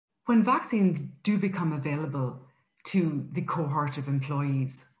When vaccines do become available to the cohort of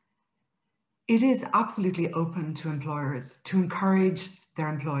employees, it is absolutely open to employers to encourage their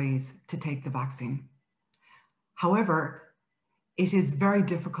employees to take the vaccine. However, it is very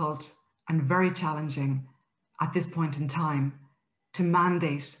difficult and very challenging at this point in time to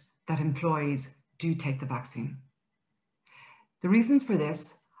mandate that employees do take the vaccine. The reasons for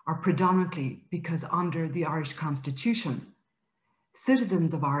this are predominantly because under the Irish Constitution,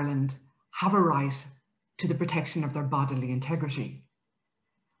 citizens of Ireland have a right to the protection of their bodily integrity.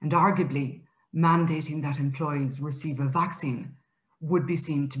 And arguably, mandating that employees receive a vaccine would be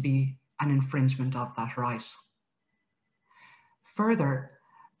seen to be an infringement of that right. Further,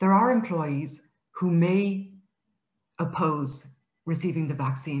 there are employees who may oppose receiving the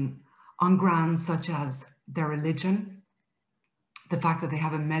vaccine on grounds such as their religion, the fact that they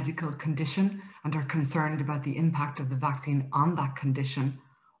have a medical condition and are concerned about the impact of the vaccine on that condition,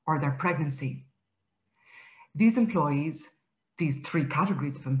 or their pregnancy. These employees, these three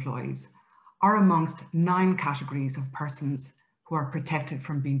categories of employees, are amongst 9 categories of persons who are protected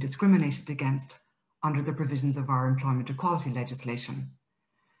from being discriminated against under the provisions of our employment equality legislation.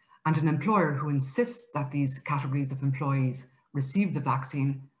 And an employer who insists that these categories of employees receive the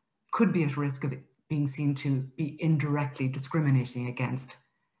vaccine could be at risk of being seen to be indirectly discriminating against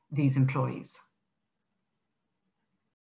these employees.